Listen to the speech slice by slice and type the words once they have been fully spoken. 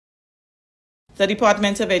The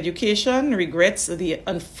Department of Education regrets the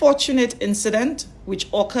unfortunate incident which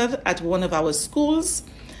occurred at one of our schools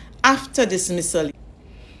after dismissal.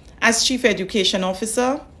 As Chief Education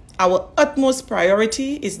Officer, our utmost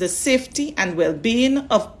priority is the safety and well-being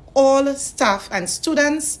of all staff and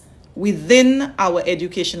students within our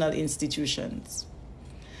educational institutions.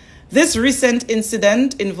 This recent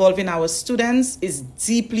incident involving our students is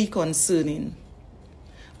deeply concerning.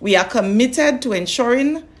 We are committed to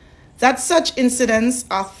ensuring that such incidents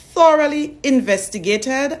are thoroughly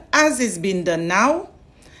investigated, as is being done now,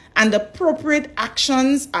 and appropriate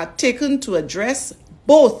actions are taken to address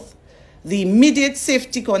both the immediate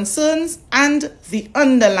safety concerns and the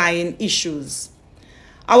underlying issues.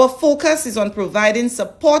 Our focus is on providing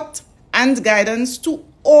support and guidance to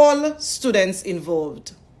all students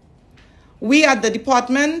involved. We at the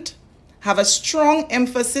department have a strong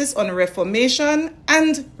emphasis on reformation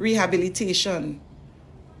and rehabilitation.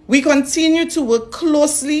 We continue to work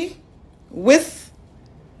closely with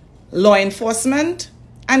law enforcement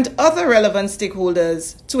and other relevant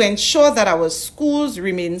stakeholders to ensure that our schools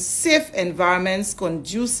remain safe environments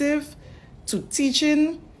conducive to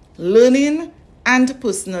teaching, learning, and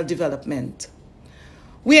personal development.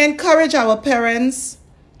 We encourage our parents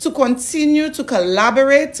to continue to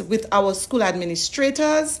collaborate with our school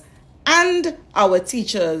administrators and our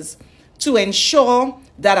teachers to ensure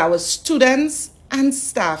that our students and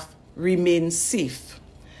staff remain safe.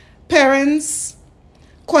 Parents,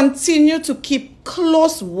 continue to keep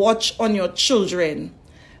close watch on your children.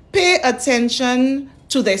 Pay attention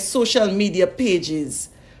to their social media pages.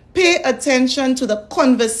 Pay attention to the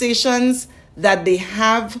conversations that they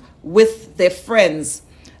have with their friends.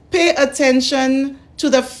 Pay attention to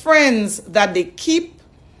the friends that they keep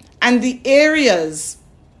and the areas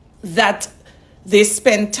that they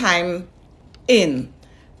spend time in.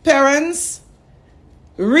 Parents,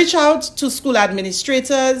 reach out to school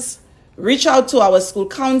administrators, reach out to our school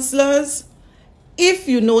counselors. If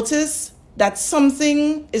you notice that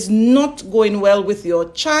something is not going well with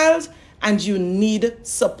your child and you need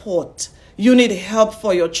support, you need help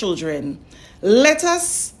for your children, let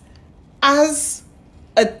us, as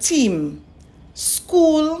a team,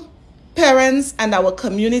 school, parents, and our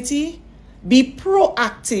community, be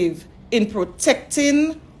proactive in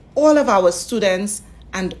protecting all of our students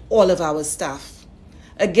and all of our staff.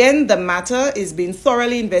 Again, the matter is being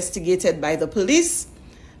thoroughly investigated by the police,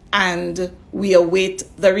 and we await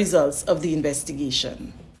the results of the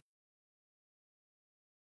investigation.